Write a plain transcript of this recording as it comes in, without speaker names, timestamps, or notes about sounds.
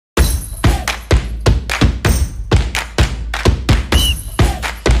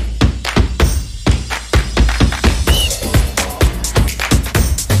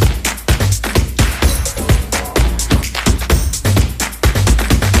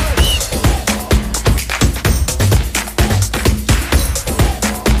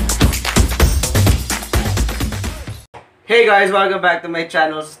Hey guys, welcome back to my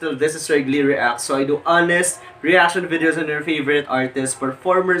channel. Still, this is Regine Reacts. So I do honest reaction videos on your favorite artists,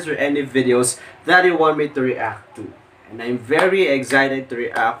 performers, or any videos that you want me to react to. And I'm very excited to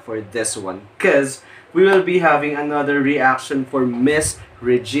react for this one because we will be having another reaction for Miss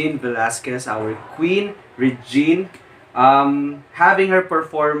Regine Velasquez, our Queen Regine. Having her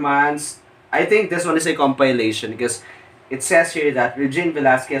performance. I think this one is a compilation because it says here that Regine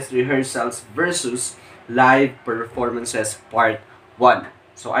Velasquez Rehearsals versus Live Performances Part 1.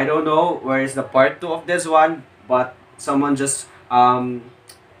 So I don't know where is the Part 2 of this one, but someone just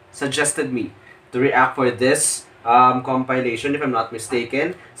suggested me to react for this compilation, if I'm not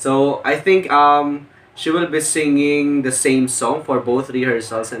mistaken. So I think she will be singing the same song for both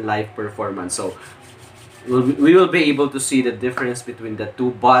rehearsals and live performance. So we will be able to see the difference between the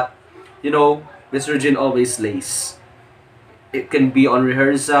two, but you know, Miss Regine always slays. It can be on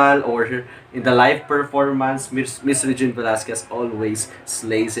rehearsal or in the live performance. Miss Regine Velasquez always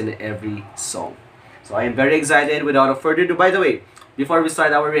slays in every song. So I am very excited. Without further ado, by the way, before we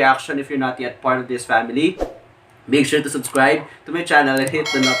start our reaction, if you're not yet part of this family, make sure to subscribe to my channel and hit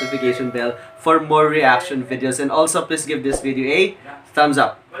the notification bell for more reaction videos. And also, please give this video a thumbs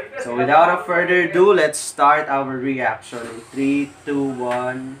up. So without further ado, let's start our reaction in 3, 2,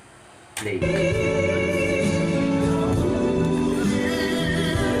 1, play.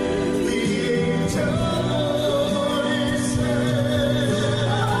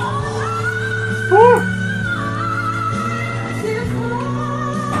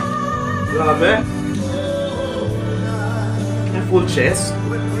 Grabe. And full chest.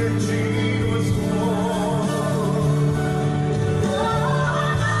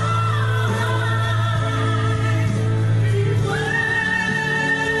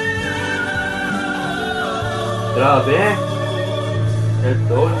 Grabe.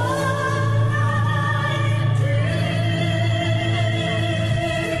 Ito.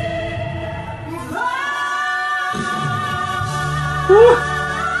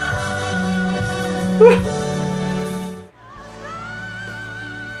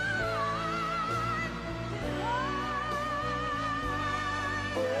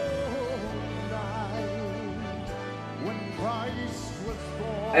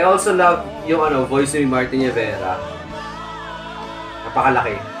 I also love yung voice ni Martin Rivera.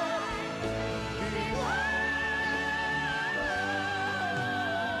 Napakalaki.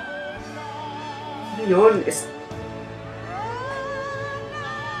 Ano yun?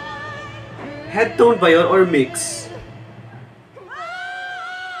 Head tone ba yun or mix?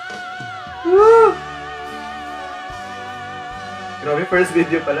 Woo! Grabe, first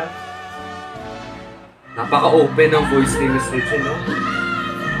video pala. Napaka-open ng voice ni Miss Regine, no?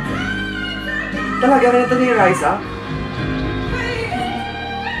 Talaga rin ito ni Raisa?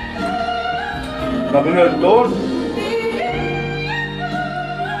 Grabe na ito.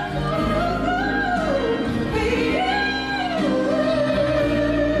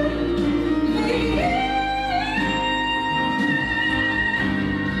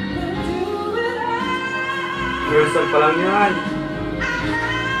 Rehearsal pa lang yan.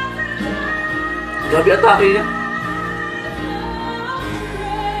 Grabe atake niya.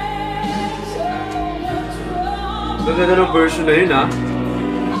 Gaganda ng version na yun, ha?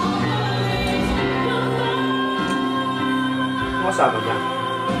 Ano kasama niya?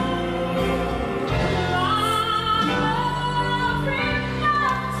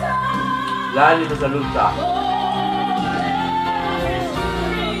 Lahat nito sa luta.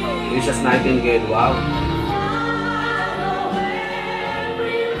 Precious Nightingale, wow.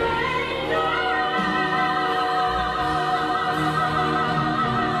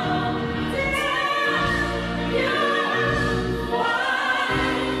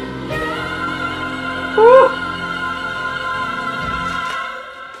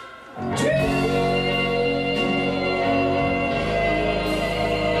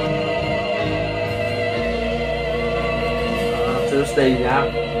 Stay niya.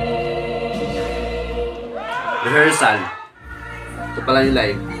 Rehearsal. Ito pala yung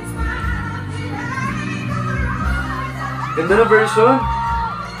live. Ganda na version.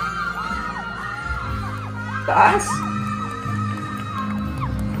 Taas.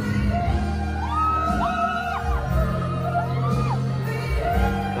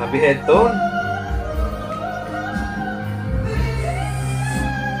 Grabe head tone.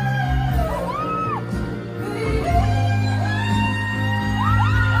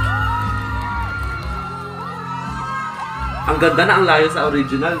 Ang ganda na ang layo sa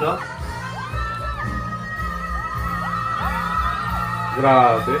original, no?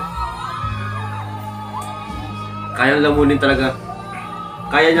 Grabe. Kayang lamunin talaga.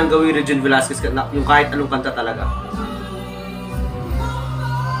 Kaya niyang gawin Regine Velasquez yung kahit anong kanta talaga.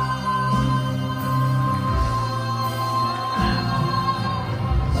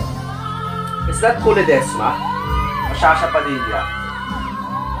 that Kuledesma? Shasha Padilla.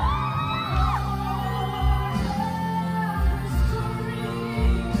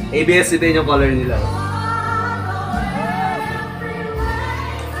 ABS-CBN yung color nila.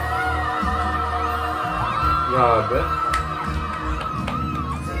 Grabe.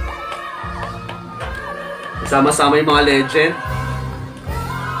 Sama-sama yung mga legend.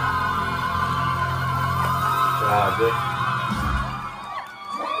 Grabe.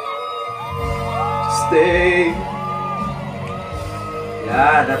 Stay.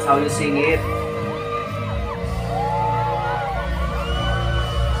 Yeah, that's how you sing it.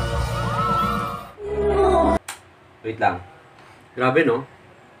 Wait lang. Grabe, no?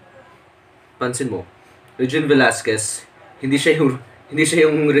 Pansin mo. Regine Velasquez, hindi siya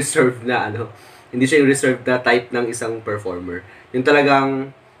yung reserved na hindi siya yung reserved na type ng isang performer. Yung talagang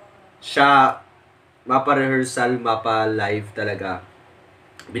siya mapa-rehearsal, mapa-live talaga.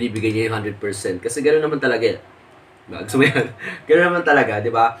 Binibigay niya yung 100%. Kasi gano'n naman talaga. Gusto mo yan? Gano'n naman talaga, di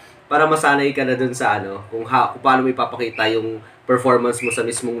ba? Para masanay ka na dun sa kung paano mo ipapakita yung performance mo sa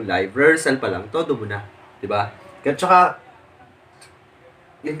mismong live. Rehearsal pa lang, todo mo na. Di ba? At saka,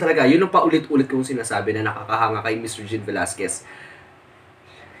 yun talaga, yun ang paulit-ulit kong sinasabi na nakakahanga kay Miss Regine Velasquez.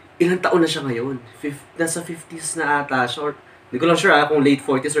 Ilang taon na siya ngayon? Nasa 50s na ata siya. Or, hindi ko lang sure kung late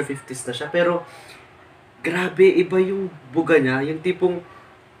 40s or 50s na siya. Pero, grabe, iba yung buga niya. Yung tipong,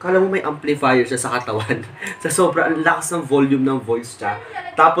 kala mo may amplifier siya sa katawan. Sa sobrang lakas ng volume ng voice niya.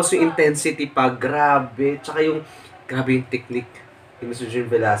 Tapos yung intensity pa, grabe. Tsaka grabe yung technique ni Miss Regine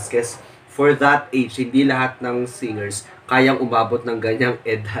Velasquez. For that age, hindi lahat ng singers kayang umabot ng ganyang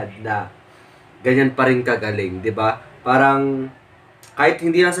edad na ganyan pa rin kagaling, di ba? Parang, kahit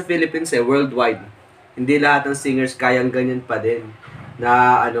hindi lang sa Philippines worldwide, hindi lahat ng singers kayang ganyan pa din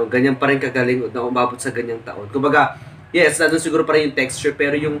na ganyan pa rin kagaling na umabot sa ganyang taon. Kumbaga, yes, nandun siguro pa rin yung texture,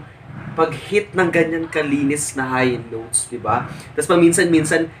 pero yung pag-hit ng ganyan kalinis na high notes, di ba? Tapos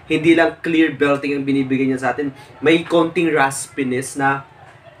paminsan-minsan, hindi lang clear belting ang binibigay niya sa atin, may konting raspiness na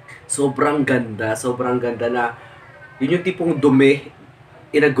sobrang ganda na yun yung tipong dumi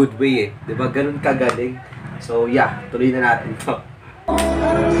in a good way di ba? Ganun kagaling. So yeah, tuloy na natin to.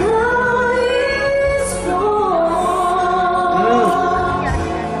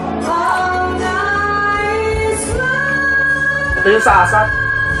 Ito yung sa asap.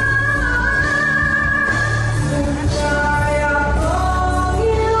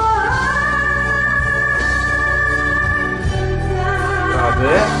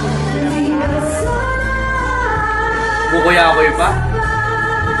 Grabe. Bukuya-kuy pa?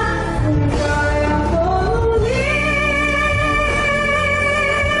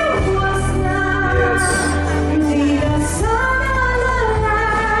 Yes.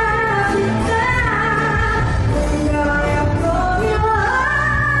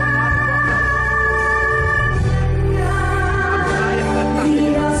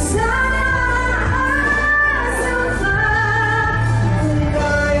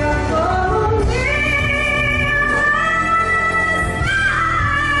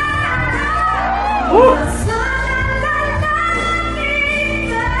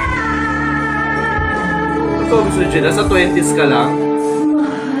 Ito, Miss Regine, nasa 20s ka lang.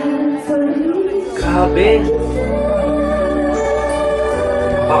 Grabe.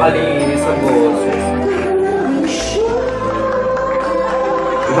 Pakalinis ang boses.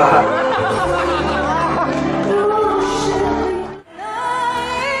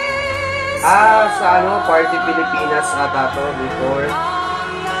 Sa Party Pilipinas ata to before.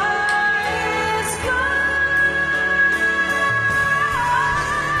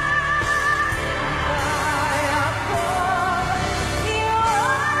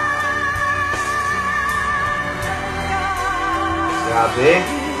 Grabe.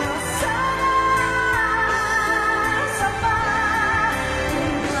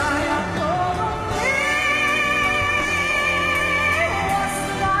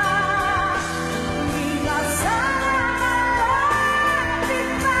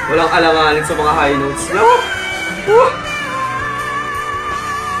 Walang alanganin sa mga high notes niya.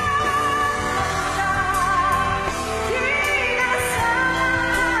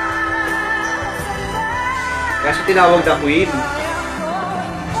 Kaya siya tinawag na Queen.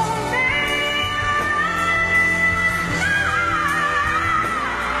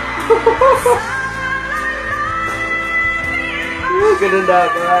 Ganun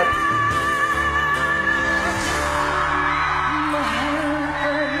dapat.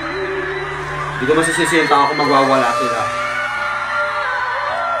 Hindi ko masisisi yung tao kung magwawala sila.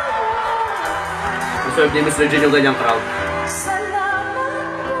 Deserve ni Miss Regine yung ganyang crowd.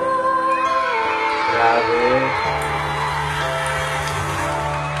 Grabe.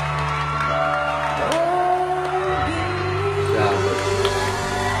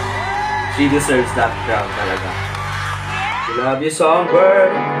 She deserves that crown talaga. We love you,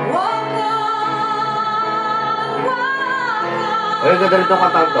 Songbird! Oy, ganda rin itong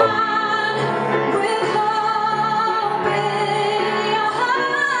katang to.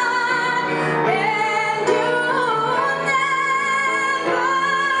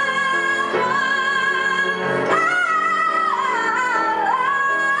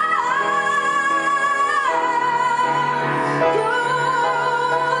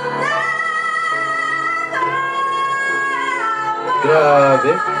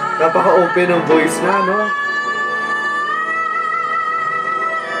 Grabe. Napaka-open ng voice na, no?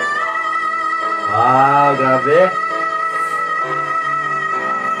 Wow, grabe.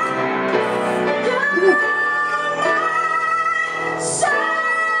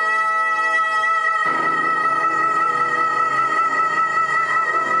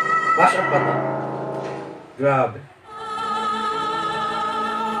 Mash up pa to. Grabe.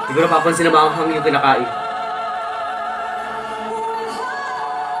 Hindi ko napapansin na maanghang yung kinakain.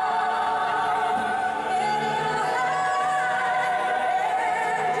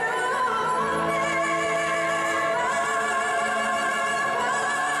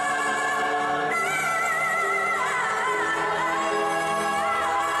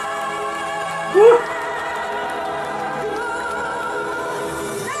 Woo!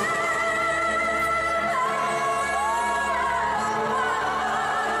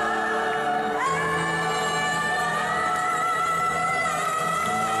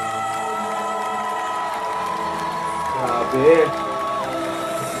 Grabe.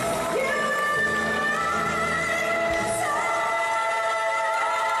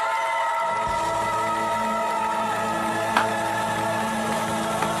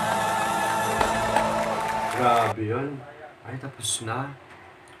 Grabe yun. Ay, tapos na.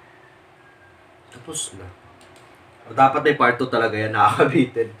 Tapos na. O, dapat may part 2 talaga yan.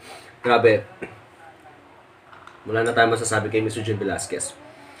 Nakakabitin. Grabe. Wala na tayo masasabi kay Miss Regine Velasquez.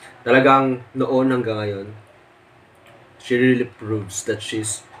 Talagang noon hanggang ngayon, she really proves that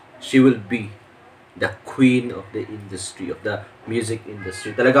she will be the queen of the industry, of the music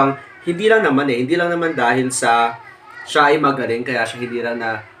industry. Talagang hindi lang naman dahil sa siya ay magaling kaya siya hindi lang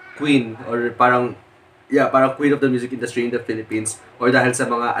na queen or parang queen of the music industry in the Philippines or dahil sa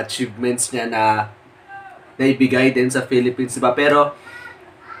mga achievements niya na naibigay din sa Philippines, diba? Pero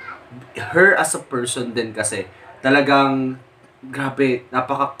her as a person din kasi talagang grabe,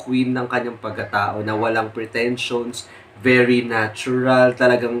 napaka-queen ng kanyang pagkatao na walang pretensions, very natural,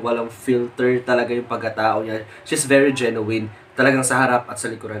 talagang walang filter talaga yung pagkatao niya. She's very genuine, talagang sa harap at sa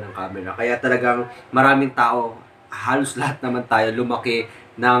likuran ng camera. Kaya talagang maraming tao, halos lahat naman tayo, lumaki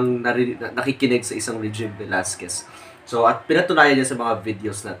ng nakikinig sa isang Regine Velasquez. So, at pinatunayan niya sa mga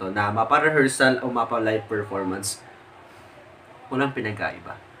videos na to na mapa-rehearsal o mapa-live performance, walang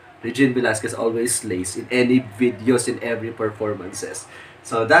pinagkaiba. Regine Velasquez always slays in any videos, in every performances.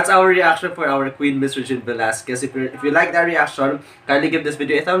 So that's our reaction for our Queen Miss Regine Velasquez. If you like that reaction, kindly give this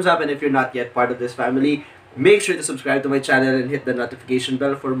video a thumbs up, and if you're not yet part of this family, make sure to subscribe to my channel and hit the notification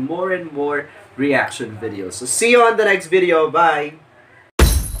bell for more and more reaction videos. So see you on the next video. Bye!